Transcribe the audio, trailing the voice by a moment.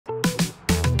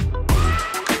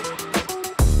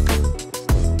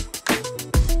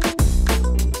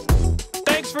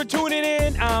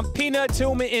I'm Peanut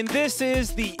Tillman, and this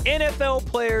is the NFL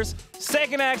Players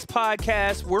Second Acts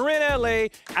Podcast. We're in LA.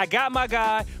 I got my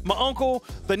guy, my uncle,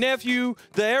 the nephew,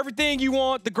 the everything you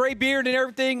want, the gray beard and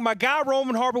everything. My guy,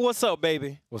 Roman Harbor. What's up,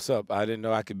 baby? What's up? I didn't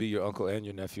know I could be your uncle and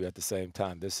your nephew at the same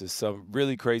time. This is some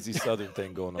really crazy Southern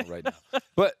thing going on right now.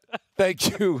 But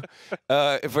thank you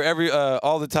for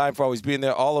all the time for always being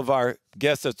there. All of our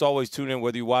guests that's always tuning in,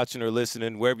 whether you're watching or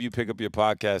listening, wherever you pick up your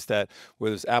podcast at,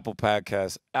 whether it's Apple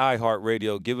Podcasts,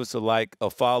 iHeartRadio. Give us a like, a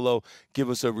follow, give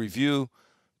us a review.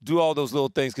 Do all those little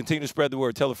things. Continue to spread the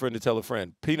word. Tell a friend to tell a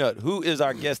friend. Peanut, who is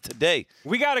our guest today?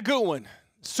 We got a good one.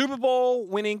 Super Bowl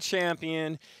winning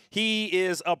champion. He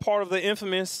is a part of the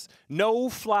infamous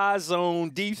no-fly zone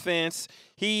defense.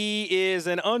 He is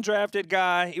an undrafted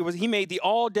guy. He made the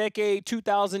all-decade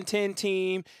 2010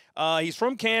 team. He's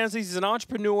from Kansas. He's an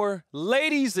entrepreneur.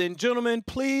 Ladies and gentlemen,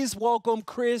 please welcome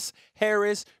Chris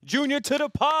Harris Jr. to the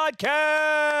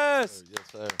podcast.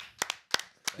 Yes, sir.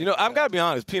 You know, I've got to be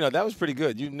honest, Peanut, that was pretty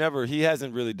good. He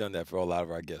hasn't really done that for a lot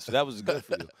of our guests. So that was good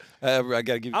for you. I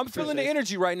got to give you I'm feeling the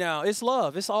energy right now. It's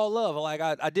love. It's all love. Like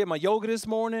I did my yoga this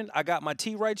morning. I got my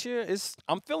tea right here.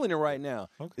 I'm feeling it right now.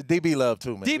 Okay. DB love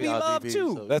too, man. DB love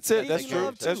too. So that's it. That's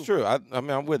true. That's true. I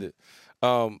mean, I'm with it.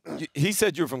 He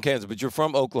said you're from Kansas, but you're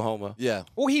from Oklahoma. Yeah.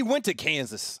 Well, he went to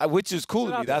Kansas, which is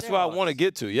cool to me. That's what I want to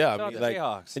get to. Yeah. Shout out to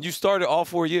Jayhawks. And you started all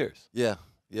 4 years. Yeah.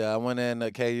 Yeah. I went in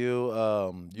at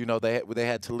KU. You know, they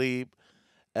had Talib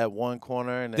at one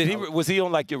corner. And was he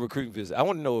on like your recruiting visit? I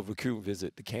want to know a recruiting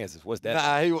visit to Kansas. What's that?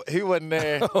 Nah, he wasn't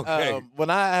there. Okay. When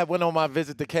I went on my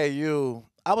visit to KU,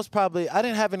 I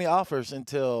didn't have any offers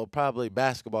until probably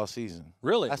basketball season.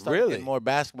 Really? I started getting more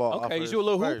basketball offers. Okay, you a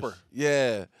little first. hooper.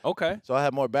 Yeah. Okay. So I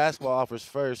had more basketball offers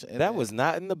first. And that was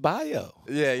not in the bio.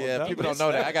 Yeah. People don't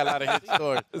know that. I got a lot of hit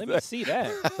stories. Let me see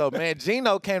that. So, man,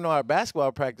 Gino came to our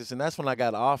basketball practice, and that's when I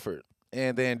got offered.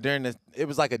 And then it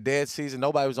was like a dead season.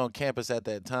 Nobody was on campus at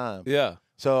that time. Yeah.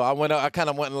 So I kind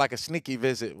of went on like a sneaky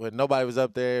visit when nobody was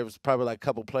up there. It was probably like a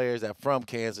couple players from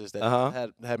Kansas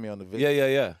that had me on the visit.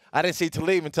 Yeah. I didn't see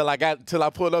Talib until I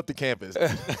pulled up to campus.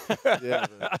 Yeah.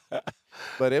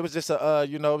 But it was just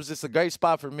a great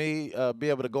spot for me, be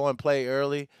able to go and play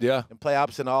early. Yeah. And play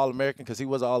opposite an All-American because he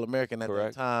was an All-American at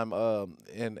Correct. that time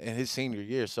in his senior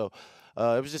year. So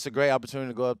it was just a great opportunity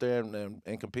to go up there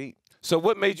and compete. So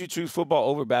what made you choose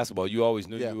football over basketball? You always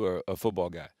knew you were a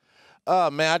football guy.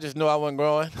 Man, I just knew I wasn't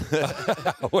growing.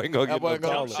 I wasn't going to get no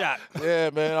taller. Shot.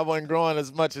 Yeah, man, I wasn't growing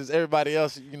as much as everybody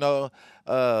else. You know,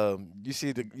 you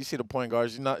see the point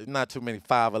guards. Not too many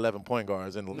 5'11" point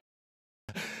guards in the league.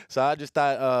 So I just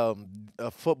thought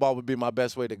football would be my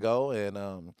best way to go, and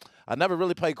I never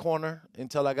really played corner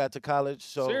until I got to college.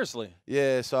 So Seriously?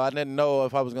 Yeah, so I didn't know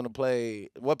if I was going to play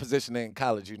what position in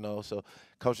college, So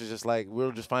coach was just like,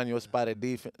 we'll just find you a spot at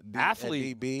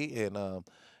Athlete. DB,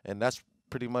 and that's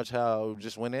pretty much how I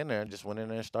just went in there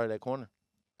and started at corner.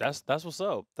 That's what's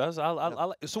up.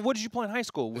 So what did you play in high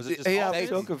school? Was it just I'm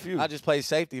so confused. I just played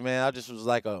safety, man. I just was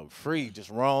like a free, just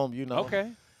roam,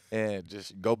 Okay. And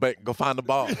just go back, go find the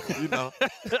ball,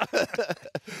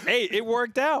 Hey, it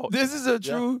worked out. This is a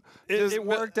true. It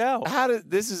worked out. I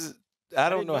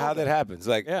don't know how that happens.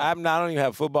 Like I don't even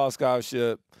have football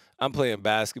scholarship. I'm playing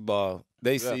basketball.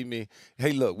 They see me.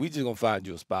 Hey, look, we just gonna find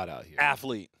you a spot out here.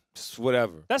 Athlete. Just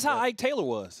whatever. That's how Ike Taylor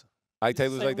was. Ike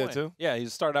Taylor was like Same that too? Yeah, he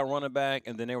started out running back,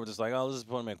 and then they were just like, oh, let's just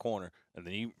put him in corner. And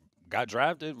then he got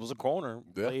drafted, was a corner,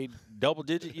 played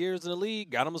double-digit years in the league,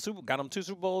 got him 2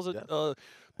 Super Bowls at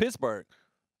Pittsburgh.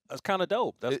 That's kind of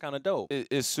dope.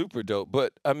 It's super dope.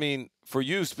 But, I mean, for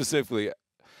you specifically,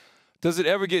 does it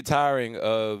ever get tiring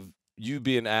of you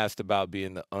being asked about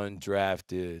being the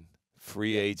undrafted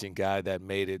free agent guy that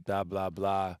made it, blah, blah,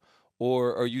 blah?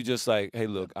 Or are you just like, hey,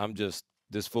 look, I'm just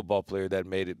this football player that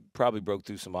made it, probably broke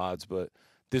through some odds, but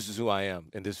this is who I am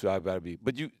and this is who I've got to be.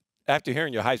 But you, after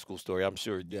hearing your high school story, I'm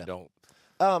sure you don't.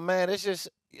 Oh, man, it's just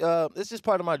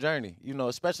part of my journey,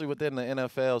 especially within the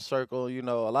NFL circle.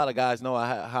 A lot of guys know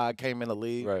how I came in the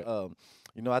league. Right.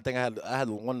 I think I had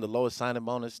one of the lowest signing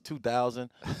bonus, 2,000.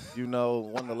 One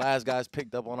of the last guys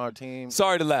picked up on our team.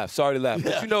 Sorry to laugh.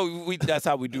 But that's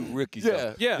how we do rookies.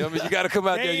 Yeah. Yeah. I mean, you got to come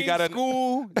out there. You got to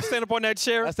school. Stand up on that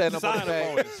chair. I stand up on sign the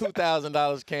a bonus.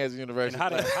 $2,000 Kansas University.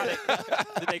 And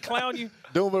did they clown you?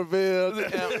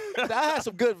 Doomerville. I had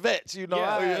some good vets,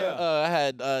 I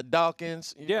had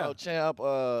Dawkins, Champ,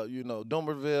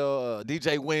 Doomerville,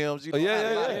 DJ Williams.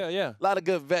 Yeah. A lot of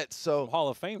good vets. So Hall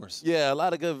of Famers. yeah, a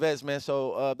lot of good vets, man. So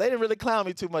So they didn't really clown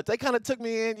me too much. They kind of took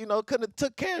me in, kind of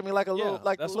took care of me like a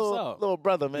little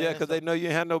brother, man. Yeah, because they know you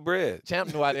ain't had no bread.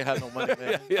 Champ knew I didn't have no money,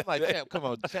 man. I'm like, Champ, come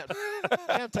on, Champ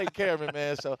take care of me,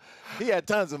 man. So he had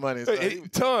tons of money. So he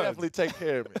definitely take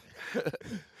care of me.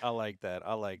 I like that.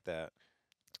 I like that.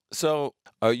 So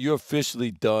you're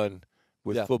officially done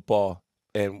with football,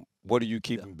 and what are you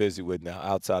keeping busy with now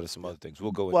outside of some other things?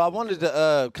 We'll go with I wanted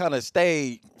to kind of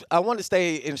stay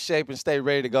in shape and stay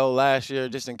ready to go last year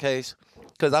just in case,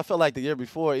 because I felt like the year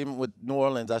before, even with New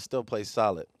Orleans, I still played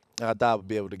solid. And I thought I would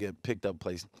be able to get picked up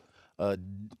place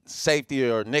safety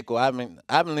or nickel. I haven't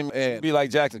even be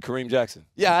like Kareem Jackson.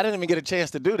 Yeah, I didn't even get a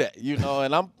chance to do that,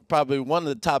 and I'm probably one of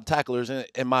the top tacklers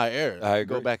in my era. I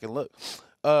agree. Go back and look.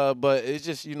 But it's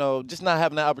just, just not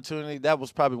having that opportunity. That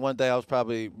was probably one thing I was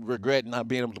probably regretting, not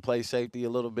being able to play safety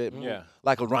a little bit. Yeah.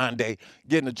 Like a Rondé,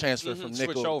 getting a transfer from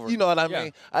nickel. Switch over. You know what I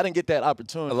mean? I didn't get that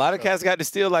opportunity. A lot of cats got to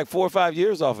steal like 4 or 5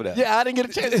 years off of that. Yeah, I didn't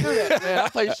get a chance to do that, man. I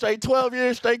played straight 12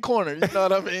 years, straight corner. You know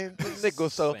what I mean?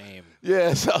 Nickel, so. Same.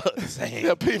 Yeah, so. Same.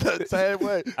 Yeah, Peanut, same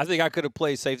way. I think I could have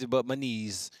played safety, but my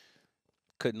knees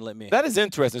couldn't let me. That is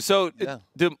interesting. So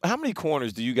how many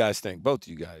corners do you guys think, both of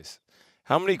you guys,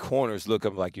 how many corners look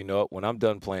up like, when I'm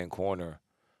done playing corner,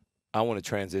 I want to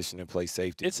transition and play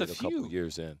safety a couple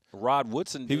years in? Rod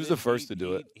Woodson He was the first to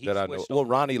do it that I know. Well,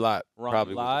 Ronnie Lott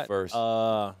probably was the first.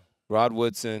 Rod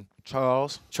Woodson.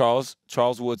 Charles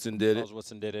Woodson did it. Charles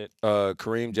Woodson did it.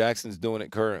 Kareem Jackson's doing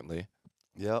it currently.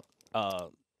 Yep. Why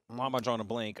am I drawing a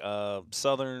blank?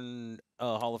 Southern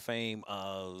Hall of Fame.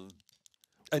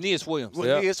 Aeneas Williams.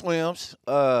 Aeneas Williams.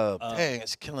 Dang,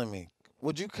 it's killing me.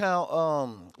 Would you count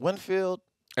Winfield?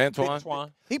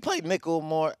 Antoine? He played nickel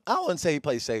more. I wouldn't say he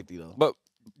played safety, though. But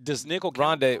does nickel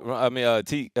count?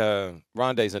 Rondé's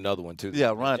another one, too. Yeah,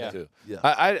 Rondé. Too. Yeah.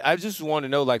 I just want to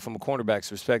know, like, from a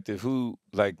cornerback's perspective, do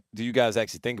you guys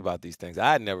actually think about these things?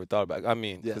 I had never thought about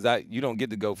it. Because you don't get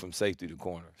to go from safety to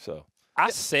corner, so. I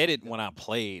said it when I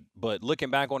played, but looking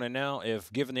back on it now,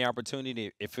 if given the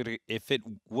opportunity, if it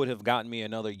would have gotten me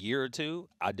another year or two,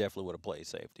 I definitely would have played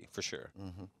safety for sure.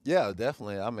 Mm-hmm. Yeah,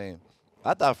 definitely.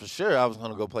 I thought for sure I was going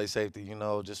to go play safety.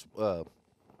 Just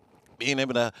being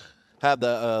able to have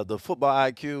the football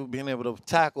IQ, being able to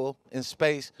tackle in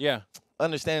space. Yeah,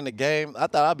 understanding the game. I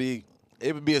thought it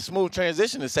would be a smooth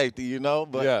transition to safety.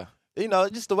 But yeah.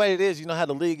 Just the way it is. How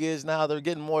the league is now. They're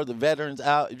getting more of the veterans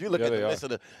out. If you look at the list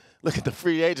look at the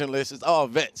free agent list, it's all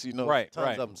vets, Right,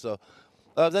 tons of them. So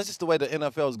that's just the way the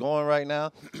NFL is going right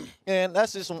now. And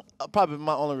that's just probably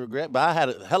my only regret. But I had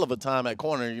a hell of a time at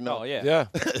corner, Oh, yeah. Yeah.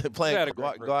 playing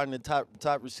guarding the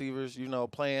top receivers,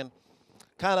 playing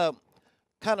kind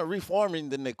of reforming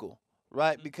the nickel,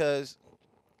 right? Because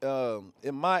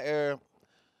in my era,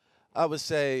 I would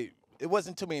say it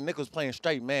wasn't too many nickels playing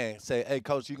straight man. Say, hey,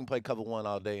 coach, you can play cover one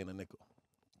all day in a nickel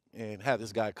and have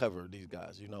this guy cover these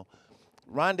guys,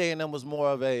 Rondé and them was more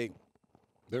of a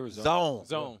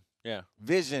zone, yeah,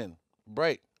 vision,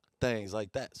 break, things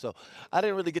like that. So I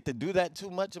didn't really get to do that too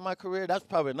much in my career. That's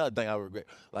probably another thing I regret.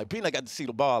 Like Peanut got to see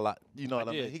the ball a lot. You know what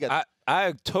I mean?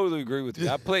 I totally agree with you.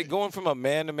 I played going from a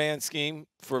man-to-man scheme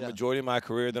for a majority of my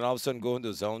career, then all of a sudden going to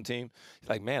a zone team. It's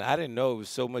like, man, I didn't know it was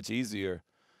so much easier.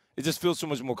 It just feels so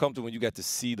much more comfortable when you got to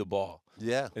see the ball.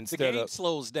 Yeah. The game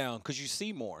slows down because you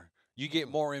see more. You get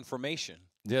more information.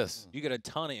 Yes. You get a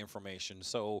ton of information.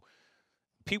 So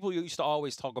people used to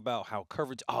always talk about how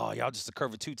coverage, y'all just a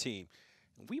cover 2 team.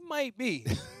 We might be,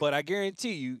 but I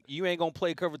guarantee you ain't going to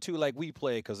play cover 2 like we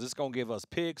play because it's going to give us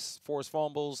picks, forced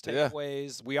fumbles,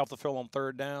 takeaways. We off the field on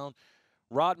 3rd down.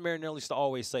 Rod Marinelli used to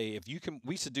always say,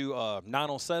 we used to do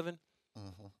 9-on-7,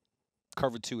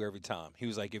 cover 2 every time. He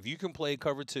was like, if you can play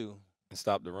cover 2. And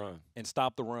stop the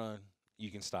run.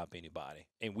 You can stop anybody.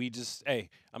 And we just,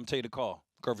 hey, I'm going to tell you the call,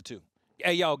 cover 2.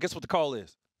 Hey, y'all, guess what the call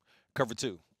is? Cover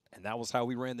 2. And that was how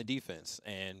we ran the defense.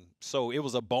 And so it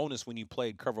was a bonus when you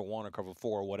played cover 1 or cover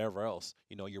 4 or whatever else.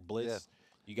 Your blitz. Yeah.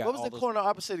 You got what was the corner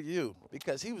opposite of you?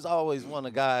 Because he was always one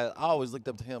of the guys, I always looked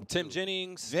up to him. Tim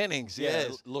Jennings.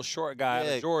 Yes. Little short guy out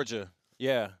of Georgia.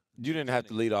 Yeah. You didn't have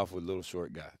to lead off with little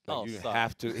short guy. You didn't stop.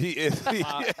 have to. He is.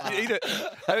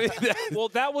 Well,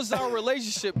 that was our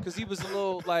relationship because he was a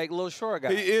little short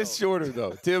guy. He is shorter,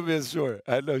 though. Tim is short.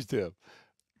 I know Tim.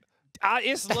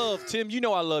 It's love, Tim. You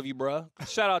know I love you, bro.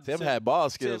 Shout out to Tim. Had ball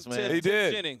skills, man. He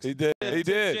did. Jennings. He did. Tim He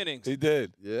did. Jennings. He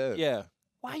did. Yeah. Yeah.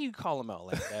 Why you call him out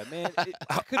like that, man?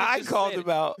 I called him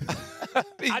out.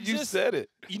 You said it.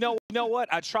 You know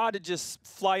what? I tried to just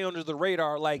fly under the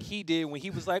radar like he did when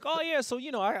he was like, oh, yeah, so,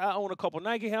 I own a couple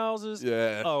Nike houses.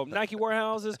 Yeah. Nike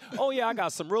warehouses. Oh, yeah, I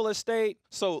got some real estate.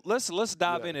 So let's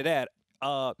dive into that.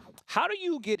 How do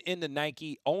you get into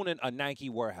Nike, owning a Nike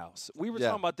warehouse? We were Yeah.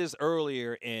 talking about this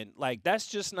earlier, and like that's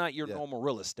just not your Yeah. normal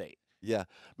real estate. Yeah,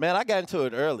 man, I got into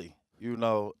it early.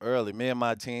 Early. Me and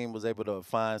my team was able to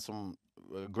find some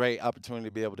great opportunity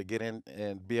to be able to get in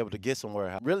and be able to get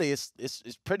somewhere. Really, it's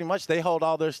pretty much they hold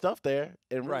all their stuff there,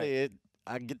 and really,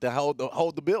 I get to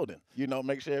hold the building.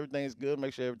 Make sure everything's good,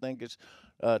 make sure everything gets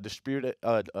distributed,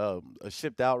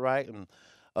 shipped out right, and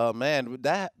man, with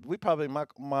that we probably my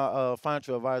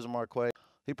financial advisor Marquay,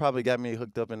 he probably got me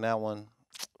hooked up in that one.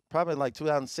 Probably like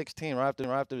 2016, right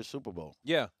after the Super Bowl.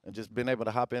 Yeah. And just being able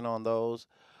to hop in on those.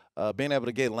 Being able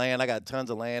to get land. I got tons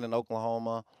of land in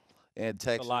Oklahoma and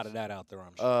Texas. A lot of that out there,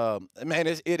 I'm sure. Man,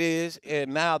 it is.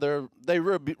 And now they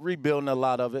rebuilding a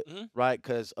lot of it, right?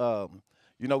 Because,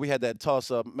 we had that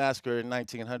Tulsa massacre in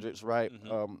 1900s, right?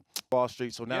 Wall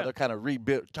Street. So now they're kind of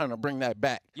trying to bring that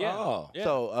back. Yeah. Oh.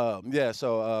 Yeah.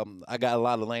 So, I got a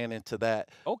lot of land into that.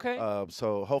 Okay.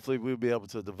 So hopefully we'll be able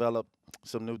to develop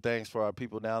some new things for our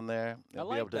people down there and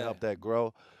be able to help that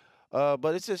grow.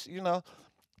 But it's just,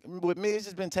 with me, it's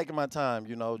just been taking my time,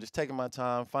 just taking my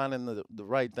time, finding the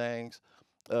right things.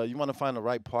 You want to find the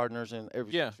right partners in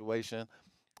every situation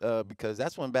because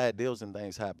that's when bad deals and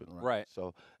things happen, right? Right.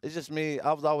 So it's just me.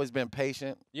 I've always been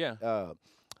patient. Yeah.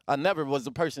 I never was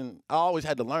the person. I always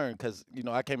had to learn because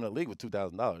I came in the league with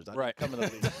 $2,000. Right.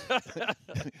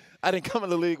 I didn't come in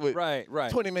the league with right.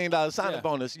 $20 million signing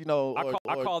bonus. I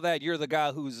call that you're the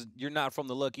guy you're not from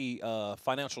the lucky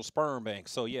financial sperm bank.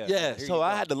 So yeah. Yeah. So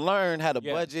I had to learn how to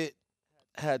Yeah. budget,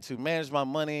 had to manage my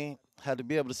money, had to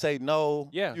be able to say no.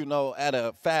 Yeah. At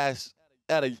a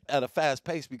fast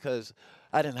pace because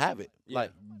I didn't have it. Yeah.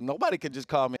 Like nobody could just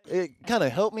call me. It kind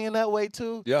of helped me in that way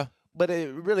too. Yeah. But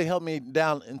it really helped me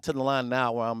down into the line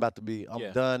now where I'm about to be.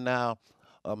 I'm done now.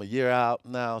 I'm a year out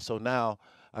now. So now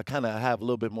I kind of have a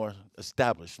little bit more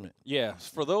establishment. Yeah.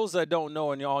 For those that don't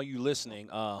know and all you listening,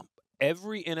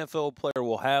 every NFL player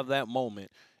will have that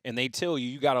moment and they tell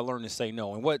you got to learn to say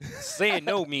no. And what saying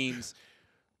no means,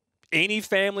 any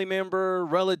family member,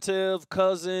 relative,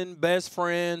 cousin, best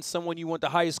friend, someone you went to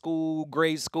high school,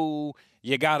 grade school,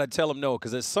 you got to tell them no.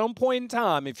 Because at some point in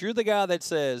time, if you're the guy that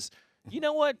says, you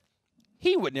know what,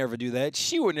 he would never do that,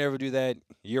 she would never do that,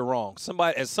 you're wrong.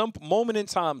 At some moment in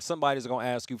time, somebody's going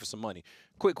to ask you for some money.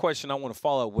 Quick question I want to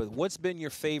follow up with. What's been your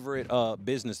favorite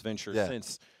business venture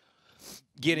since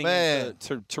getting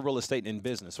into real estate and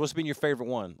business? What's been your favorite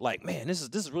one? Like, man, this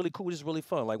is really cool. This is really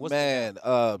fun. Like, what's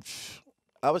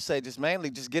I would say just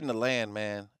mainly just getting the land,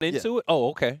 man. Into it? Oh,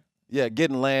 okay. Yeah,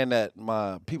 getting land that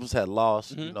my peoples had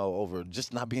lost, over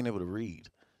just not being able to read.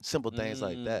 Simple things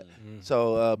like that.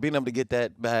 So being able to get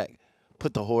that back,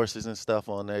 put the horses and stuff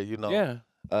on there,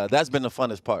 that's been the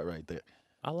funnest part right there.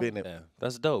 I like that.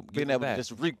 That's dope. Being able to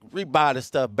just rebuy the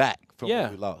stuff back from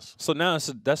what we lost. So now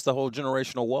that's the whole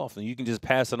generational wealth, and you can just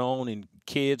pass it on, and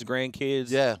kids,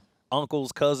 grandkids,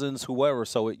 uncles, cousins, whoever.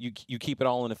 So you keep it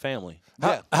all in the family.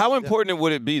 How important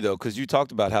would it be, though? Because you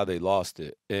talked about how they lost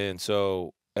it. And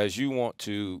so as you want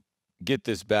to get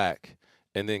this back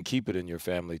and then keep it in your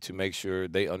family to make sure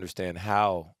they understand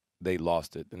how they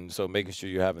lost it. And so making sure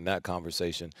you're having that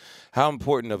conversation. How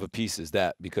important of a piece is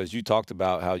that? Because you talked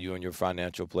about how you and your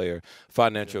financial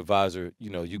advisor,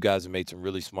 you guys have made some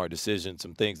really smart decisions,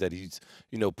 some things that he's,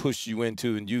 pushed you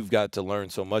into, and you've got to learn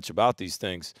so much about these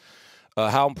things.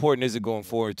 How important is it going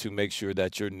forward to make sure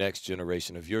that your next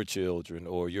generation of your children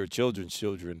or your children's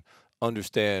children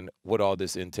understand what all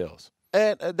this entails?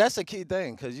 And that's a key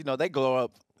thing because, they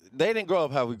didn't grow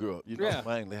up how we grew up,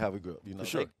 mainly how we grew up. For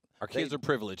sure. Our kids are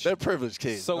privileged. They're privileged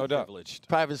kids. So privileged.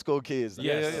 Private school kids.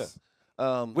 Yes.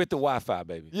 With the Wi-Fi,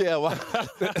 baby. Yeah. Well,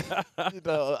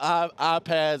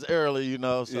 iPads early,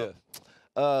 So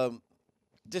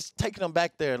just taking them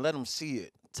back there and let them see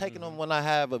it. Taking them when I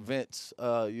have events,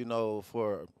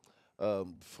 for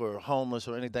homeless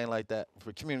or anything like that,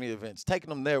 for community events. Taking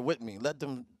them there with me. Let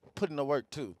them put in the work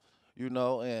too,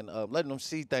 and letting them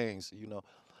see things,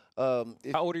 How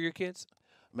old are your kids?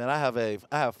 Man, I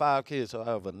have 5 kids, so I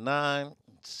have a 9,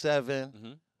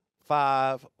 7,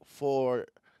 5, 4,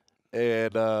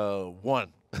 and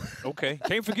 1. Okay,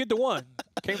 can't forget the one.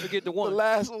 The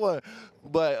last one,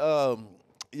 but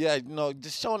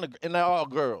just showing and they're all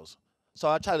girls, so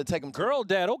I try to take them. Girl,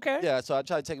 dad, okay. Yeah, so I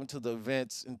try to take them to the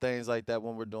events and things like that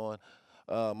when we're doing.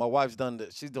 My wife's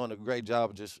she's doing a great job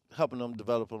of just helping them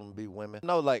develop them and be women.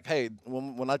 Like, hey,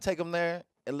 when I take them there.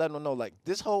 And letting them know, like,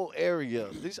 this whole area,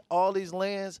 all these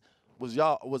lands was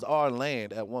our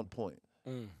land at one point.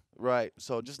 right?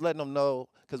 So just letting them know,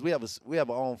 because we have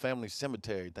our own family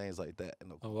cemetery, things like that.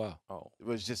 And Oh, wow. it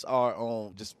was just our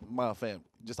own, just my family,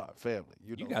 just our family.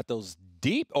 You You know. got those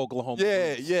deep Oklahoma Yeah,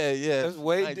 roots. yeah. That's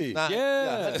way deep.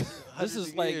 Yeah. This hundreds is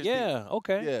of like, years yeah, deep.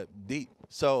 okay. Yeah, deep.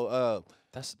 So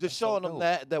That's just so showing them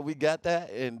dope. that we got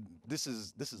that, and this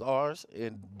is ours,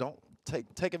 and don't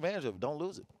take advantage of it. Don't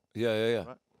lose it. Yeah.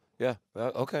 Right. Yeah.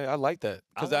 Okay, I like that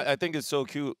because like I think it's so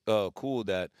cute, cool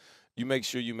that you make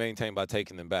sure you maintain by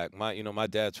taking them back. My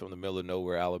dad's from the middle of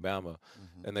nowhere, Alabama,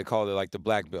 and they call it like the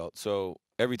black belt. So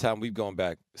every time we've gone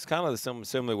back, it's kind of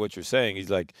similar to what you're saying.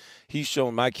 He's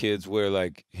shown my kids where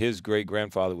like his great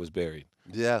grandfather was buried.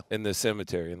 Yeah. In the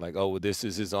cemetery, and like, oh, well, this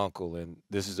is his uncle, and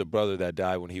this is a brother that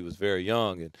died when he was very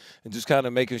young, and just kind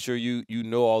of making sure you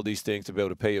know all these things to be able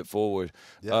to pay it forward,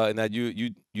 Yeah. and that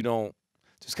you don't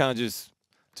just kind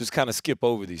of skip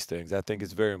over these things. I think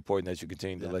it's very important that you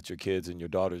continue to let your kids and your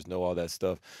daughters know all that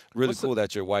stuff. Really cool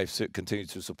that your wife continues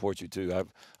to support you too.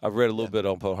 I've read a little bit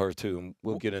on her too, and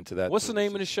we'll get into that. What's too. the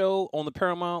name of the show on the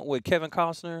Paramount with Kevin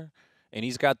Costner? And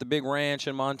he's got the big ranch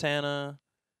in Montana.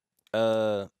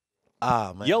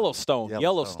 Man. Yellowstone. Yeah,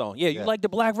 you Yeah. like the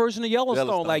black version of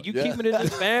Yellowstone. Like you yeah. keeping it in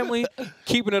the family,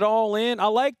 keeping it all in. I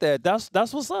like that. That's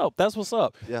what's up. That's what's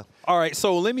up. Yeah. All right,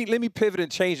 so let me pivot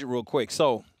and change it real quick.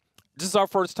 So this is our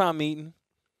first time meeting.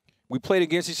 We played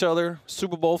against each other,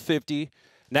 Super Bowl 50.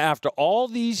 Now after all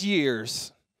these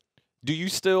years, do you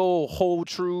still hold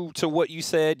true to what you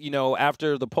said,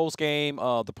 after the post game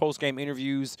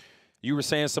interviews? You were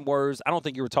saying some words. I don't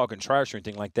think you were talking trash or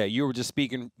anything like that. You were just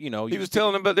speaking, He was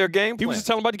telling them about their game plan. He was just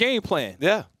telling about the game plan.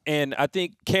 Yeah. And I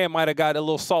think Cam might have got a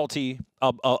little salty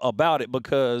about it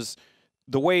because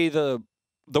the way the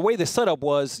setup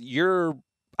was,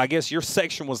 I guess your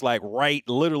section was like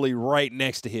literally right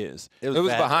next to his. It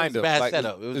was behind him. Bad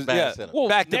setup. It was bad setup. Well,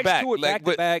 back to next back, to it, back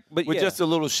to back, but with yeah. just a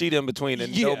little sheet in between,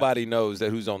 and nobody knows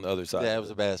who's on the other side. Yeah, it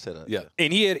was a bad setup. Yeah.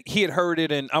 And he had heard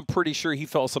it, and I'm pretty sure he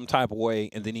felt some type of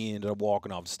way, and then he ended up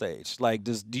walking off the stage. Like,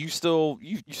 do you still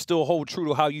hold true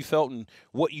to how you felt and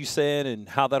what you said and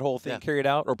how that whole thing carried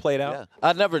out or played out? Yeah.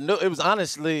 I never knew. It was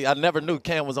honestly, I never knew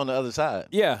Cam was on the other side.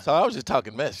 Yeah. So I was just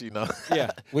talking mess, Yeah.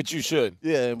 Which you should.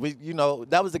 Yeah, and we,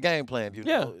 that was the game plan.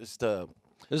 Yeah. It's to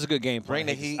It was a good game plan. Bring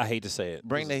the heat. I hate to say it.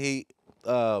 bring the heat.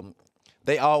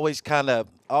 They always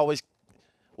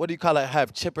what do you call it?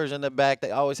 Have chippers in the back.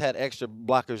 They always had extra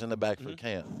blockers in the back for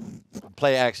Cam.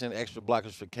 Play action, extra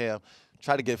blockers for Cam.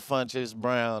 Try to get Funches,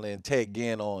 Brown, and Ted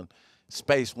Ginn on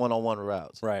space one-on-one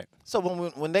routes. Right. So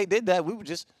when they did that, we would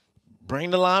just bring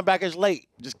the linebackers late.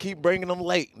 Just keep bringing them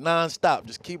late, nonstop.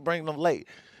 Just keep bringing them late.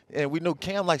 And we knew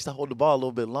Cam likes to hold the ball a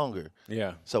little bit longer.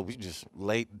 Yeah. So we just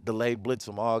delayed blitz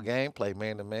them all game, play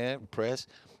man-to-man, press,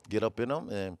 get up in them.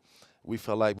 And we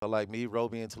felt like me,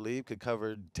 Roby, and Talib could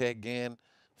cover Ted Ginn,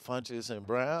 Funches, and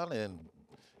Brown,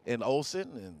 and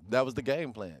Olsen. And that was the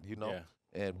game plan, Yeah.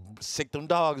 And sick them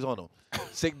dogs on them.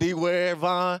 Sick D. Ware,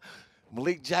 Vaughn,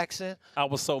 Malik Jackson. I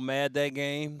was so mad that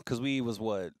game because we was,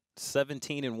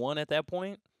 17-1 at that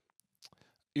point?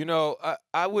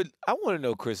 I want to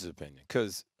know Chris's opinion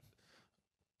because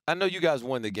I know you guys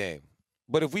won the game,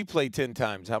 but if we play 10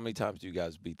 times, how many times do you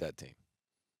guys beat that team?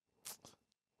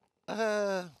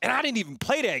 And I didn't even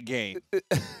play that game.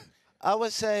 I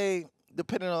would say,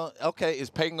 depending on, is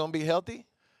Peyton going to be healthy?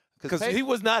 Because he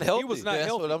was not healthy. He was not That's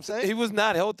healthy. what I'm saying. He was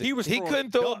not healthy. He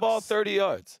couldn't throw a ball dust. 30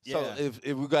 yards. So Yeah.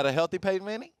 if we got a healthy Peyton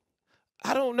Manning?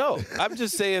 I don't know. I'm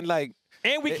just saying, like,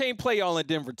 And we can't play y'all in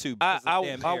Denver, too. because of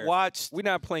damn I air. watched. We're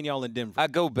not playing y'all in Denver. I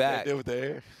go back. With the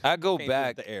air. I go Can't do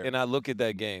back with the air. and I look at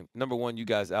that game. Number one, you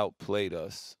guys outplayed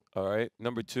us. All right.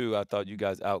 Number two, I thought you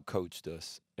guys outcoached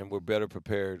us and were better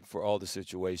prepared for all the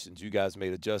situations. You guys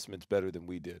made adjustments better than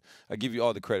we did. I give you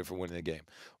all the credit for winning the game.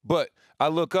 But I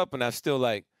look up and I'm still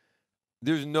like,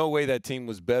 there's no way that team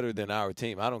was better than our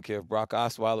team. I don't care if Brock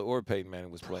Osweiler or Peyton Manning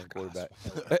was playing quarterback.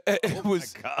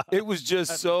 It was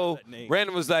just so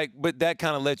random. Was like, but that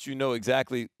kind of lets you know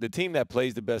exactly the team that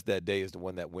plays the best that day is the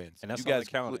one that wins. And that's you guys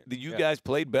all that counted. You guys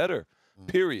played better,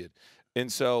 period.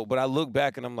 And so, but I look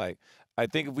back and I'm like, I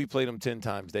think if we played them 10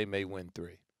 times, they may win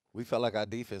 3. We felt like our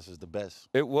defense was the best.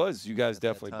 It was. You guys at that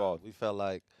definitely time. balled. We felt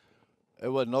like it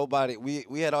was nobody.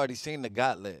 We had already seen the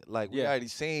gauntlet. Like, we already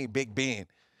seen Big Ben.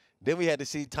 Then we had to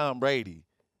see Tom Brady.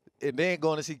 And then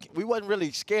going to see – we wasn't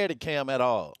really scared of Cam at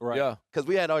all. Right. Yeah. Because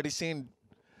we had already seen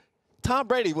 – Tom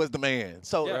Brady was the man.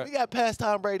 So if we got past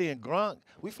Tom Brady and Gronk,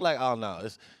 we feel like, oh, no,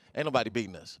 ain't nobody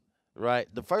beating us, right?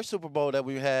 The first Super Bowl that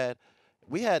we had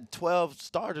 12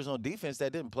 starters on defense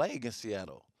that didn't play against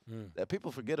Seattle. That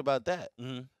people forget about that,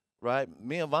 right?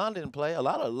 Me and Vaughn didn't play. A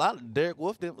lot of Derek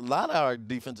Wolf didn't. A lot of our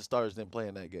defensive starters didn't play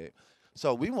in that game.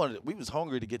 So we was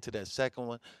hungry to get to that second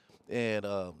one. And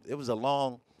it was a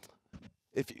long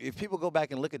 – if people go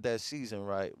back and look at that season,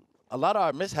 right, a lot of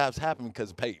our mishaps happened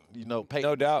because of Peyton. You know, Peyton.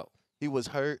 No doubt. He was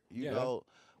hurt. You know,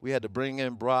 we had to bring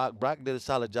in Brock. Brock did a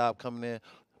solid job coming in.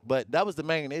 But that was the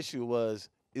main issue was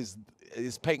is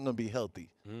Peyton going to be healthy,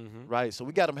 right? So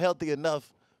we got him healthy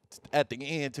enough at the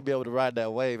end to be able to ride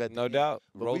that wave. No doubt.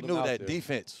 But we knew that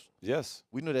defense. Yes.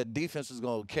 We knew that defense was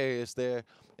going to carry us there,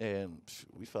 and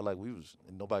we felt like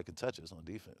nobody could touch us on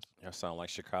defense. That sound like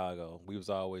Chicago. We was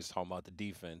always talking about the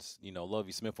defense. You know,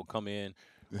 Lovie Smith will come in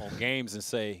on games and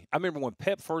say, I remember when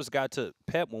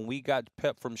when we got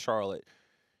Pep from Charlotte,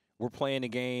 we're playing a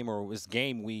game or it was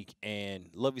game week, and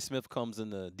Lovie Smith comes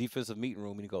in the defensive meeting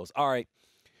room and he goes, all right,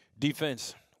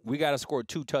 defense, we got to score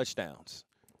 2 touchdowns.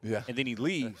 Yeah. And then he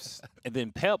leaves. And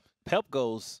then Pep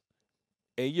goes,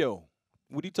 hey, yo,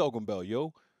 what are you talking about,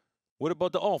 yo? What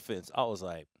about the offense? I was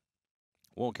like,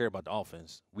 we don't care about the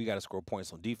offense. We got to score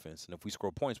points on defense. And if we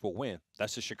score points, we'll win.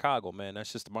 That's just Chicago, man.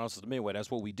 That's just the Monsters of the Midway.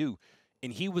 That's what we do.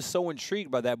 And he was so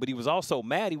intrigued by that, but he was also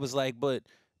mad. He was like, but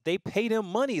they paid him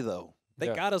money, though. They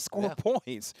got to score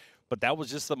points. But that was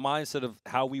just the mindset of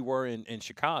how we were in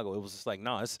Chicago. It was just like,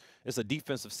 no, it's a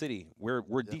defensive city.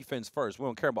 We're defense first. We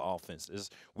don't care about offense.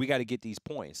 We got to get these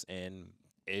points, and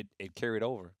it carried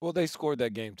over. Well, they scored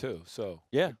that game too. So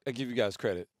yeah, I give you guys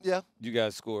credit. Yeah, you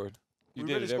guys scored. You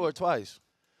really scored twice.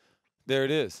 There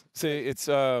it is. See, it's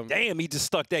damn, he just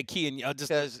stuck that key in.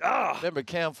 Remember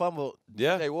Cam fumbled.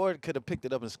 Yeah, Jay Ward could have picked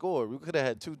it up and scored. We could have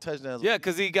had 2 touchdowns. Yeah,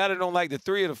 because he got it on like the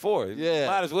 3 or the 4. Yeah,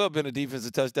 might as well have been a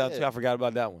defensive touchdown too. I forgot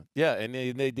about that one. Yeah, and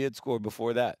they did score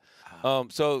before that.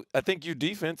 So I think your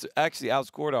defense actually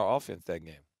outscored our offense that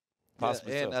game.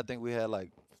 Possibly and so. I think we had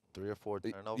like 3 or 4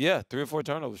 turnovers. Yeah, 3 or 4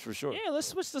 turnovers for sure. Yeah, let's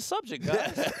switch the subject,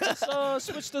 guys. Let's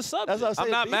switch the subject. That's what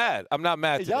I'm not mad. I'm not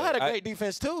mad. Y'all had a great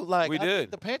defense too. Like we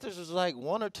did. The Panthers was like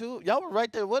 1 or 2. Y'all were right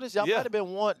there with us. Y'all might have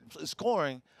been 1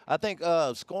 scoring. I think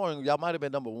scoring y'all might have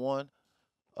been number 1,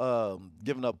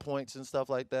 giving up points and stuff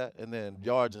like that, and then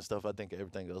yards and stuff. I think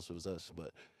everything else was us,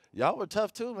 but. Y'all were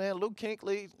tough too, man. Luke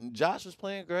Kinkley, Josh was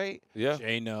playing great. Yeah.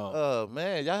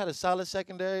 Man, y'all had a solid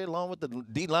secondary along with the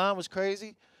D-line was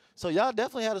crazy. So y'all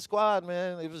definitely had a squad,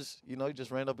 man. It was, you just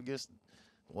ran up against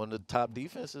one of the top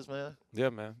defenses, man. Yeah,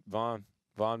 man. Von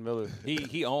Miller.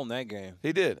 He owned that game.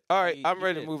 He did. All right, I'm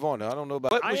ready to move on now. I don't know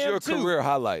about. What was your career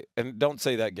highlight? And don't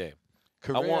say that game.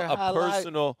 I want a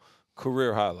personal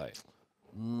career highlight.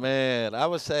 Man, I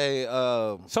would say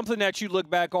something that you look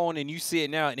back on and you see it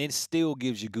now and it still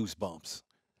gives you goosebumps.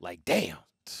 Like, damn.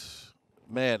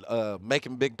 Man,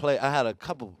 making big play. I had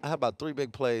about 3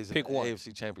 big plays in the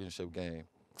AFC Championship game.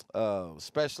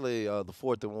 Especially the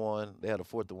 4th and 1. They had a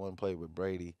 4th and 1 play with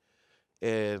Brady.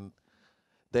 And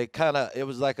they it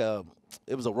was a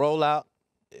rollout,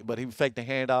 but he faked the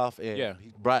handoff and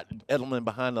he brought Edelman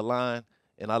behind the line,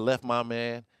 and I left my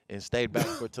man and stayed back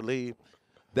for it to leave.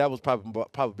 That was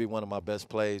probably one of my best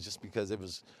plays, just because it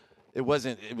was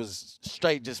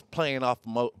straight just playing off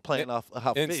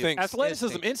how instincts.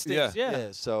 Athleticism, instincts. Yeah.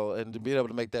 So, and to be able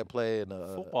to make that play in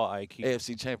the football IQ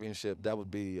AFC Championship, that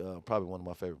would be probably one of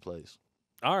my favorite plays.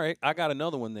 All right, I got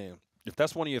another one then. If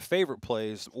that's one of your favorite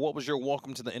plays, what was your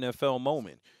welcome to the NFL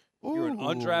moment? You're an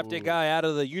undrafted guy out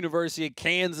of the University of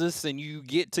Kansas, and you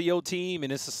get to your team,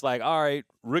 and it's just like, all right,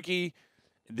 rookie.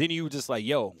 Then you just like,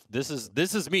 yo, this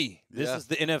is me. This is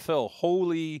the NFL.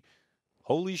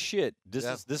 Holy shit. This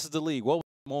is the league. What was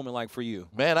the moment like for you?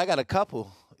 Man, I got a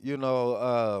couple.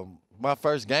 My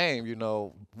first game,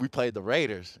 we played the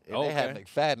Raiders, and they had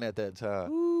McFadden at that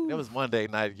time. It was Monday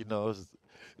night, it was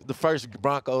the first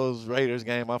Broncos-Raiders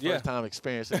game, my first time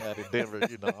experiencing that in Denver.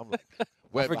 I'm like,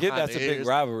 I forget that's a big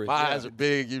rivalry. My eyes are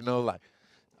big, like.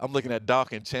 I'm looking at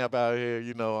Doc and Champ out here,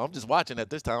 I'm just watching at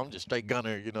this time. I'm just straight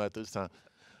gunner, at this time.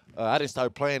 I didn't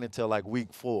start playing until like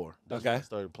week 4. That's when I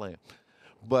started playing.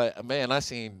 But, man,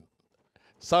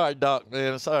 sorry, Doc,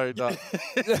 man. Sorry, Doc.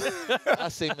 I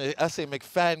see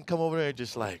McFadden come over there and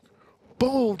just like,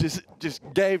 boom, just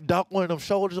gave Doc one of them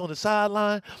shoulders on the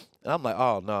sideline. And I'm like,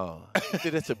 oh, no. You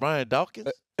did it to Brian Dawkins,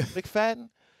 McFadden?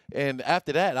 And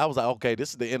after that, I was like, okay,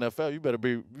 this is the NFL. You better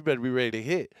be ready to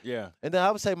hit. Yeah. And then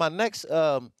I would say my next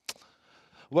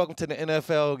welcome to the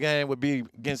NFL game would be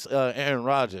against Aaron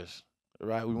Rodgers.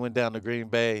 Right, we went down to Green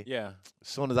Bay. Yeah. As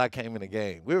soon as I came in the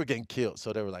game, we were getting killed.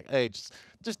 So they were like, "Hey,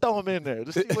 just throw him in there.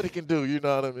 Just see what he can do." You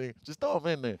know what I mean? Just throw him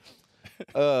in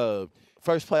there.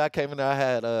 First play I came in there, I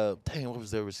had what was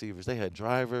their receivers? They had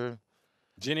Driver,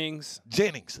 Jennings.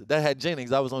 They had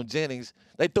Jennings. I was on Jennings.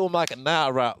 They threw him like a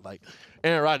Nile route. Like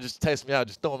Aaron Rodgers tested me out,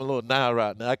 just throw him a little Nile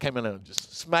route. And I came in there and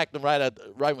just smacked him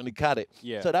right when he caught it.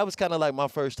 Yeah. So that was kind of like my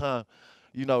first time,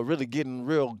 really getting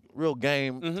real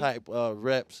game type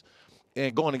reps.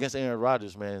 and going against Aaron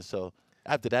Rodgers, man. So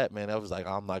after that, man, I was like,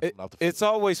 I'm not coming off the field. It's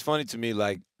always funny to me,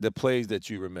 like, the plays that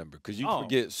you remember, because you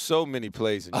forget so many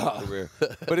plays in your career.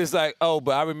 But it's like,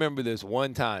 but I remember this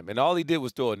one time, and all he did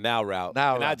was throw a now route,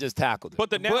 I just tackled it.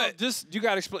 But the now, you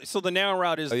got to explain. So the now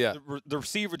route is the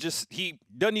receiver he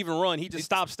doesn't even run. He just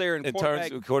stops there and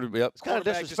turns. It's kind of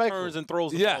disrespectful. Just turns and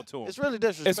throws the ball to him. It's really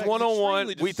disrespectful. It's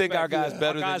one-on-one. We think our guy's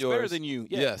better than yours. Better than you.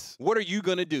 Yeah. Yes. What are you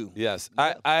gonna do? Yes.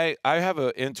 I have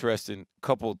an interesting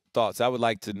couple thoughts I would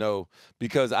like to know,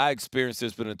 because I experienced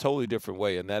this but in a totally different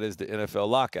way, and that is the NFL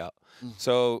lockout.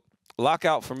 So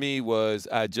lockout for me was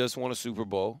I just won a Super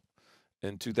Bowl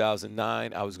in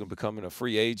 2009. I was going to become a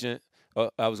free agent.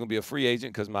 I was going to be a free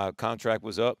agent because my contract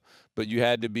was up, but you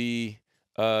had to be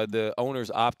the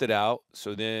owners opted out.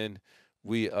 So then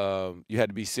you had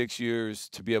to be 6 years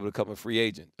to be able to become a free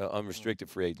agent, an unrestricted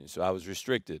free agent. So I was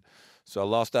restricted. So I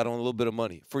lost out on a little bit of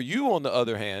money. For you, on the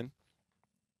other hand,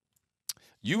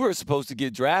 you were supposed to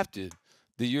get drafted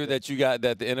the year that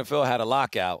the NFL had a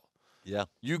lockout. Yeah.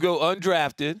 You go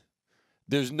undrafted.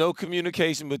 There's no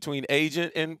communication between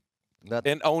agent and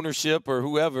ownership or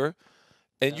whoever,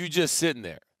 and you just sitting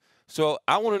there. So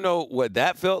I want to know what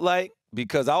that felt like,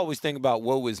 because I always think about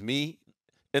woe is me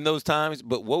in those times,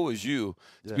 but woe is you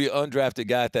to be an undrafted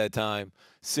guy at that time,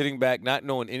 sitting back, not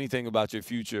knowing anything about your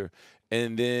future,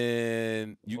 and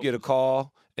then you get a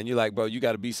call, and you're like, bro, you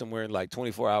got to be somewhere in like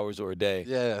 24 hours or a day.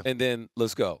 Yeah. And then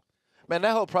let's go. Man,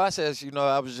 that whole process,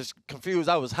 I was just confused.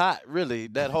 I was hot, really,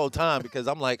 that whole time, because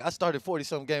I'm like, I started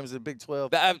 40-some games in the Big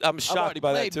 12. I'm shocked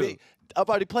by that, too. I've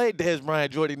already played Dez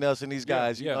Bryant, Jordy Nelson, these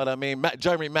guys, you know what I mean?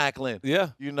 Jeremy Maclin.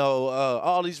 Yeah.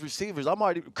 All these receivers.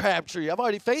 Crabtree. I've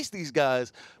already faced these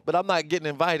guys, but I'm not getting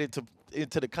invited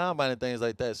into the combine and things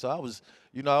like that. So I was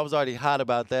already hot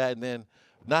about that, and then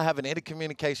not having any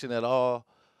communication at all.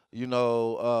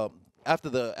 After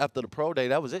the pro day,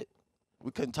 that was it. We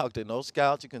couldn't talk to no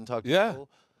scouts. You couldn't talk to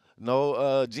no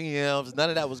GMs. None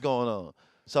of that was going on.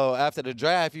 So after the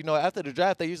draft,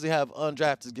 they usually have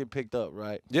undrafted get picked up,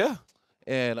 right? Yeah.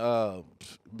 And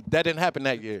that didn't happen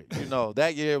that year.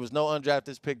 That year was no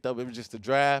undrafted picked up. It was just a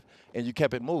draft, and you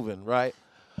kept it moving, right?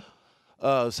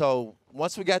 So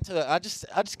once we got to, I just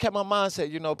kept my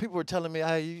mindset. People were telling me,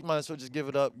 hey, you might as well just give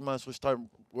it up. You might as well start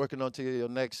working on to your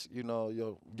next,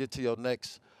 you'll get to your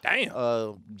next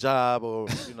job, or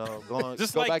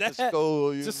go back to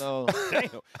school.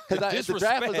 Because the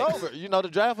draft was over. The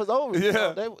draft was over.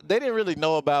 Yeah. They didn't really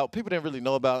know about people didn't really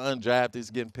know about undrafteds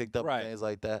getting picked up and things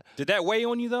like that. Did that weigh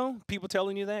on you though? People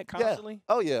telling you that constantly? Yeah.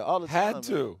 Oh yeah, all the time. Had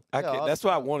to. That's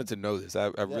why I wanted to know this. I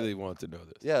really wanted to know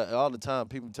this. Yeah, all the time.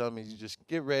 People telling me, you just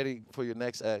get ready for your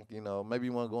next act. Maybe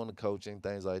you want to go into coaching,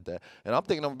 things like that. And I'm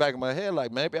thinking on the back of my head,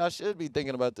 like, maybe I should be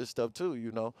thinking about this stuff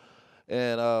too.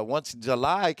 And once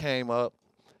July came up,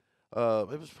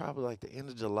 it was probably like the end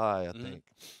of July, I think.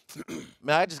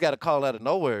 Man, I just got a call out of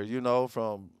nowhere,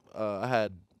 from I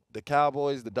had the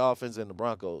Cowboys, the Dolphins, and the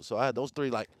Broncos. So I had those three,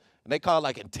 and they called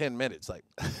in 10 minutes,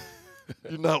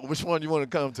 which one you want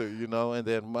to come to, And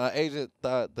then my agent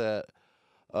thought that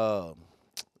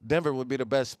Denver would be the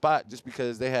best spot just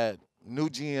because they had new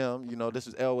GM. This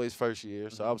was Elway's first year,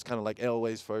 so I was kind of like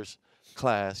Elway's first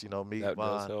class, me, that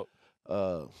Vaughn. does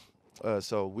help.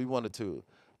 So we wanted to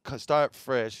start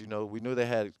fresh. We knew they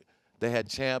had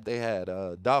Champ, they had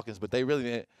Dawkins, but they really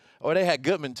didn't. Or they had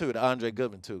Goodman too, the Andre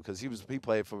Goodman too, because he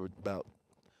played for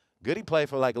Goody played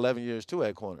for like 11 years too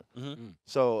at corner.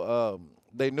 So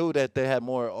they knew that they had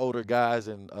more older guys,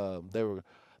 and they were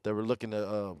looking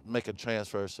to make a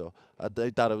transfer. So they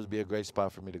thought it would be a great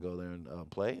spot for me to go there and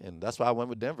play, and that's why I went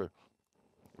with Denver.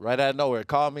 Right out of nowhere,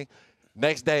 called me.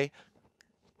 Next day,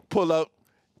 pull up.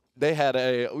 We had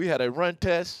a run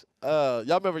test. Y'all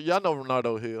know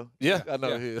Ronaldo Hill. Yeah. I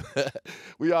know Hill.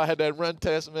 We all had that run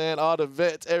test, man. All the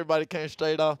vets, everybody came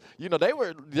straight off.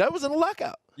 That was in a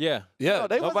lockout. Yeah. Yeah.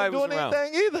 They wasn't doing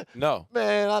anything either. No.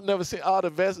 Man, I've never seen all the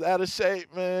vets out of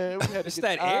shape, man. It's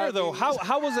that air though.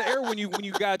 How was the air when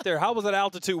you got there? How was that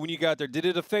altitude when you got there? Did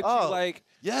it affect you like?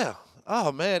 Yeah.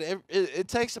 Oh man, it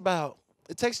takes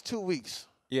 2 weeks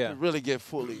to really get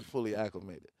fully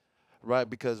acclimated. Right,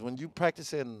 because when you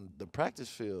practice in the practice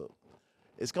field,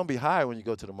 it's gonna be higher when you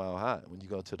go to the Mile High. When you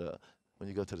go to the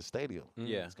stadium,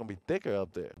 it's gonna be thicker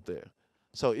up there.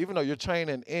 So even though you're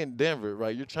training in Denver,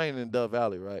 right, you're training in Dove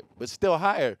Valley, right, but still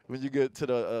higher when you get to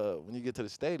the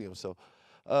stadium. So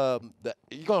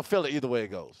you're gonna feel it either way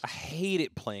it goes. I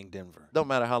hated playing Denver. Don't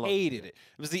matter how long. Hated it.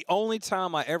 It was the only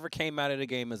time I ever came out of the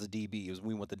game as a DB. It was when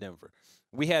we went to Denver.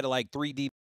 We had like 3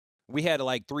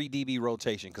 DB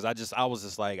rotation because I was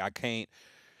just like, I can't.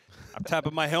 I'm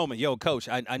tapping my helmet. Yo, coach,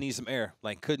 I need some air.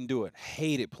 Like, couldn't do it.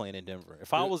 Hated playing in Denver.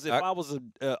 If I was an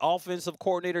offensive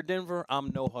coordinator Denver,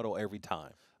 I'm no huddle every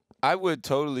time. I would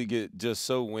totally get just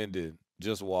so winded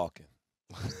just walking.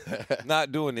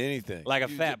 Not doing anything. Like a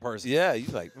fat person. Yeah,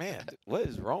 you're like, man, what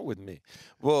is wrong with me?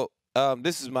 Well,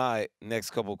 this is my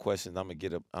next couple of questions. I'm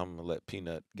gonna let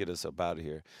Peanut get us up out of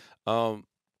here.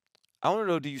 I want to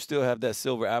know, do you still have that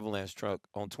silver Avalanche truck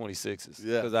on 26s?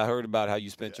 Yeah. Because I heard about how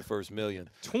you spent your first $1 million.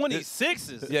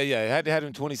 26s? Yeah. I had to have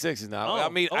them 26s now. Oh, I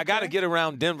mean, I got to get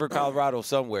around Denver, Colorado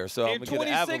somewhere. So I'm And going to get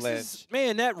an Avalanche.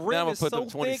 Man, that rim is so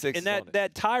thick, and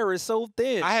that tire is so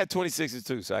thin. I had 26s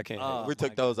too, so I can't. We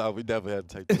took those out. We definitely had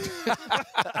to take those.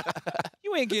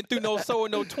 You ain't getting through no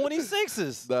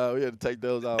 26s. No, we had to take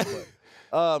those out.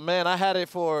 But, man, I had it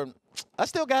for. I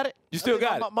still got it. You still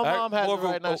got it? My mom has it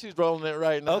right now. She's rolling it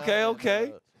right now.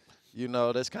 Okay. You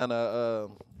know, that's kind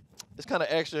of it's kind of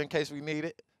extra in case we need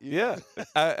it. Yeah,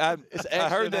 I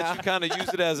heard that you kind of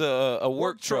use it as a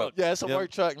work truck. Yeah, it's a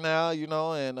work truck now. You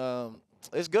know, and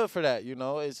it's good for that. You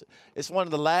know, it's one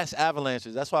of the last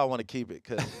Avalanches. That's why I want to keep it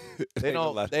because they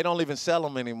don't even sell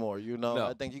them anymore. You know, No.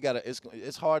 I think you gotta.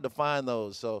 It's hard to find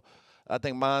those. So I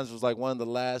think mine was like one of the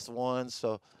last ones.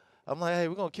 So. I'm like, hey,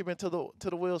 we're gonna keep it till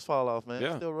the wheels fall off, man. Yeah.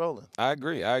 It's still rolling. I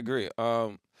agree.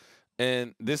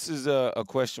 And this is a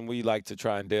question we like to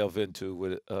try and delve into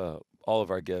with all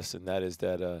of our guests, and that is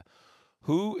that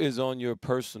who is on your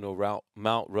personal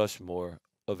Mount Rushmore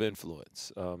of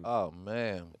influence? Oh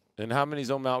man. And how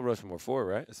many's on Mount Rushmore? 4,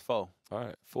 right? It's 4. All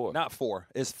right, 4. Not 4.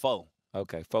 It's 4.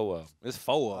 Okay, 4. It's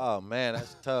 4. Oh man,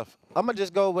 that's tough. I'm gonna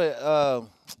just go with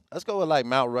let's go with like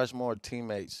Mount Rushmore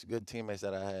teammates, good teammates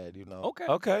that I had. You know. Okay.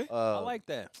 Okay. I like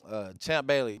that. Champ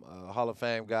Bailey, Hall of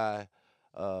Fame guy,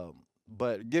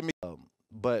 but give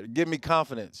me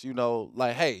confidence. You know,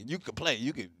 like hey, you could play,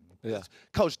 you could. Yeah.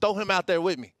 Coach, throw him out there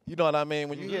with me. You know what I mean?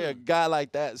 When you hear a guy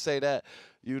like that say that,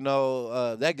 you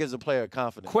know, that gives a player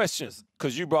confidence. Questions,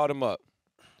 because you brought him up.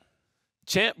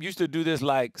 Champ used to do this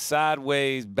like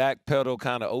sideways back pedal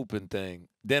kind of open thing.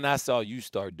 Then I saw you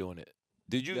start doing it.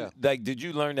 Did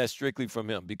you learn that strictly from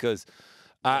him? Because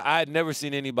I had never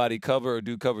seen anybody cover or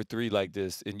do cover 3 like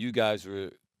this, and you guys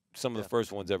were some of the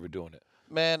first ones ever doing it.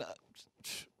 Man,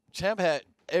 Champ had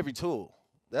every tool.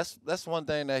 That's one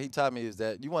thing that he taught me is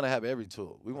that you want to have every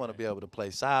tool. We want to be able to play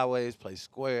sideways, play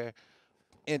square,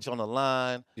 inch on the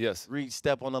line, Yes. read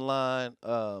step on the line,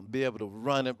 be able to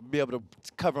run it, be able to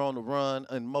cover on the run,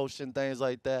 in motion, things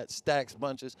like that, stacks,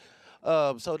 bunches.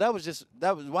 So that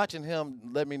was watching him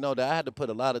let me know that I had to put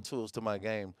a lot of tools to my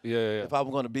game Yeah. if I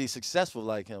was going to be successful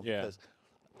like him. Yeah. Because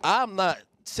I'm not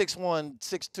 6'1",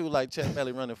 6'2" like Champ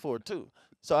Bailey running 4'2".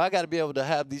 So I got to be able to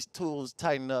have these tools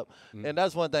tighten up. And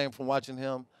that's one thing from watching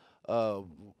him,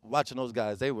 watching those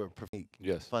guys, they were perfect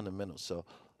fundamentals. So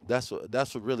that's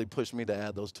what really pushed me to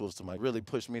add those tools to my game.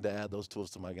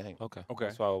 Okay.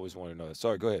 That's why I always wanted to know that.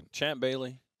 Sorry, go ahead. Champ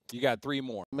Bailey, you got 3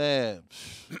 more. Man,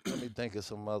 let me think of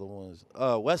some other ones.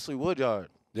 Wesley Woodyard.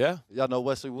 Yeah? Y'all know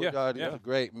Wesley Woodyard? Yeah. He's a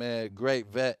great man, great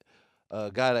vet.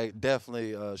 Guy that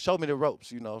definitely showed me the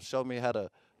ropes, you know, showed me how to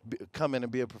come in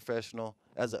and be a professional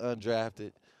as an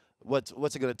undrafted. What's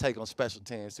it going to take on special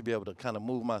teams to be able to kind of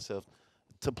move myself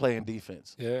to playing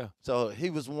defense? Yeah. So he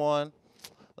was one.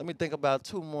 Let me think about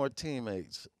 2 more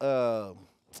teammates.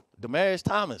 Demarius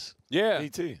Thomas. Yeah.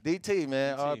 DT,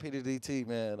 man. RP to DT,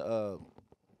 man.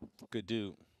 Good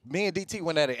dude. Me and DT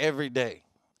went at it every day.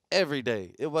 Every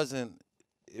day. It wasn't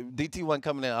 – if DT wasn't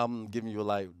coming in, I'm giving you a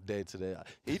light day today.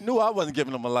 He knew I wasn't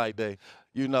giving him a light day,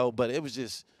 you know, but it was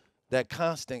just that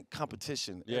constant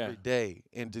competition every day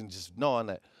and then just knowing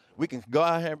that we can go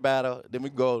out here and battle, then we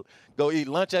go eat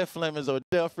lunch at Fleming's or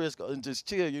Del Frisco and just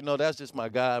chill. You know, that's just my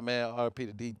guy, man, RP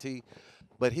to DT.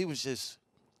 But he was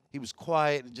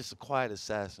quiet, just a quiet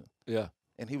assassin. Yeah.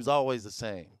 And he was always the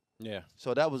same. Yeah.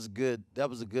 So that was good. That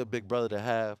was a good big brother to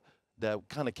have that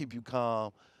kind of keep you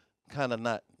calm, kind of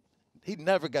not. He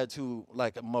never got too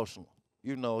like emotional.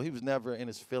 You know, he was never in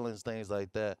his feelings, things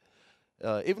like that.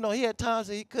 Even though he had times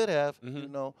that he could have, you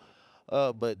know.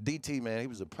 But DT, man, he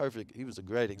was a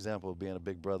great example of being a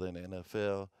big brother in the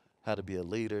NFL, how to be a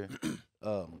leader,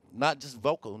 not just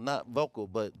vocal,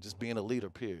 but just being a leader.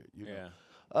 Period. You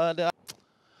know?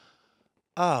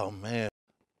 Oh man,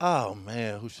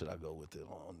 who should I go with it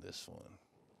on this one?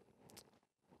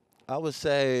 I would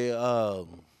say y'all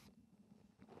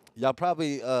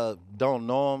probably don't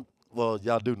know him. Well,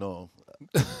 y'all do know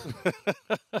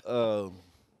him.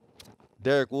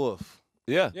 Derek Wolfe.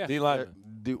 Yeah. D lineman.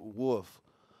 Wolfe.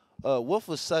 Wolfe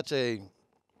was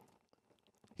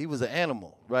he was an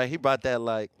animal, right? He brought that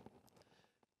like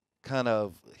kind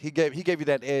of he gave you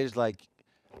that edge like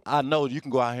I know you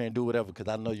can go out here and do whatever because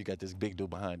I know you got this big dude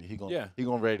behind you. He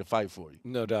gonna ready to fight for you.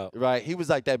 No doubt. Right? He was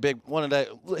like that big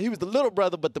he was the little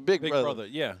brother, but the big brother.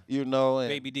 Yeah. You know, and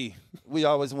Baby D. we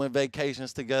always went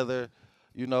vacations together.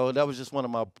 You know, that was just one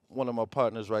of my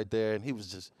partners right there, and he was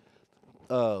just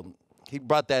he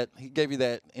gave you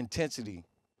that intensity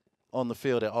on the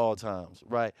field at all times,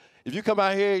 right? If you come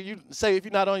out here, if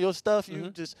you're not on your stuff,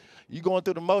 you going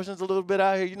through the motions a little bit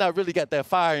out here, you're not really got that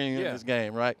fire in you in this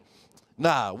game, right?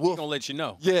 Nah, Wolf gonna let you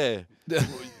know. Yeah.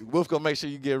 Wolf gonna make sure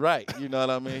you get right. You know what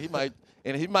I mean? He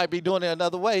might be doing it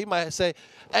another way. He might say,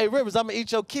 "Hey, Rivers, I'm gonna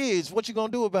eat your kids. What you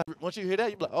gonna do about it?" Once you hear that,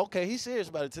 you be like, "Okay, he's serious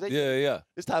about it today." Yeah.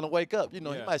 It's time to wake up. You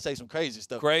know, he might say some crazy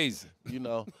stuff. Crazy. You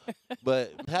know,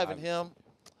 but having him,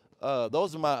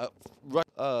 those are my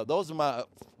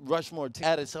Rushmore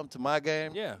added something to my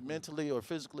game, mentally or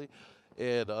physically,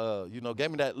 and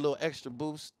gave me that little extra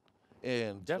boost.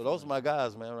 And so those are my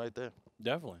guys, man, right there.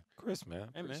 Definitely. Chris, man.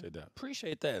 Hey, Appreciate that.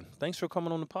 Appreciate that. Thanks for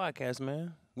coming on the podcast,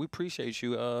 man. We appreciate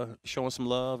you showing some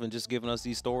love and just giving us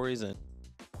these stories. And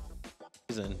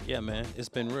yeah, man, it's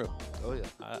been real. Oh, yeah.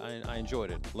 I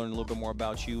enjoyed it. Learned a little bit more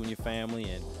about you and your family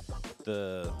and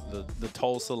the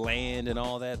Tulsa land and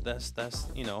all that. That's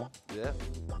Yeah.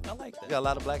 I like that. You got a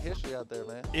lot of black history out there,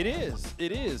 man. It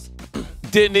is.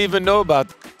 Didn't even know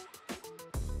about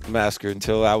the massacre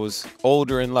until I was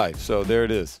older in life. So there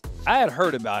it is. I had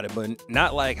heard about it, but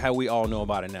not like how we all know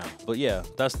about it now. But yeah,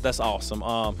 that's awesome.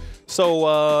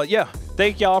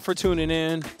 Thank y'all for tuning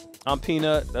in. I'm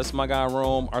Peanut. That's my guy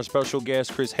Rome. Our special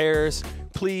guest Chris Harris.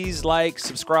 Please like,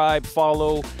 subscribe,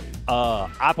 follow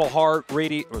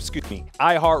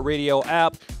iHeartRadio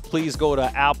app. Please go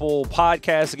to Apple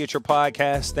Podcasts to get your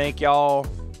podcast. Thank y'all.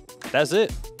 That's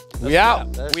it. We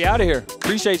out. We out of here.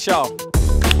 Appreciate y'all.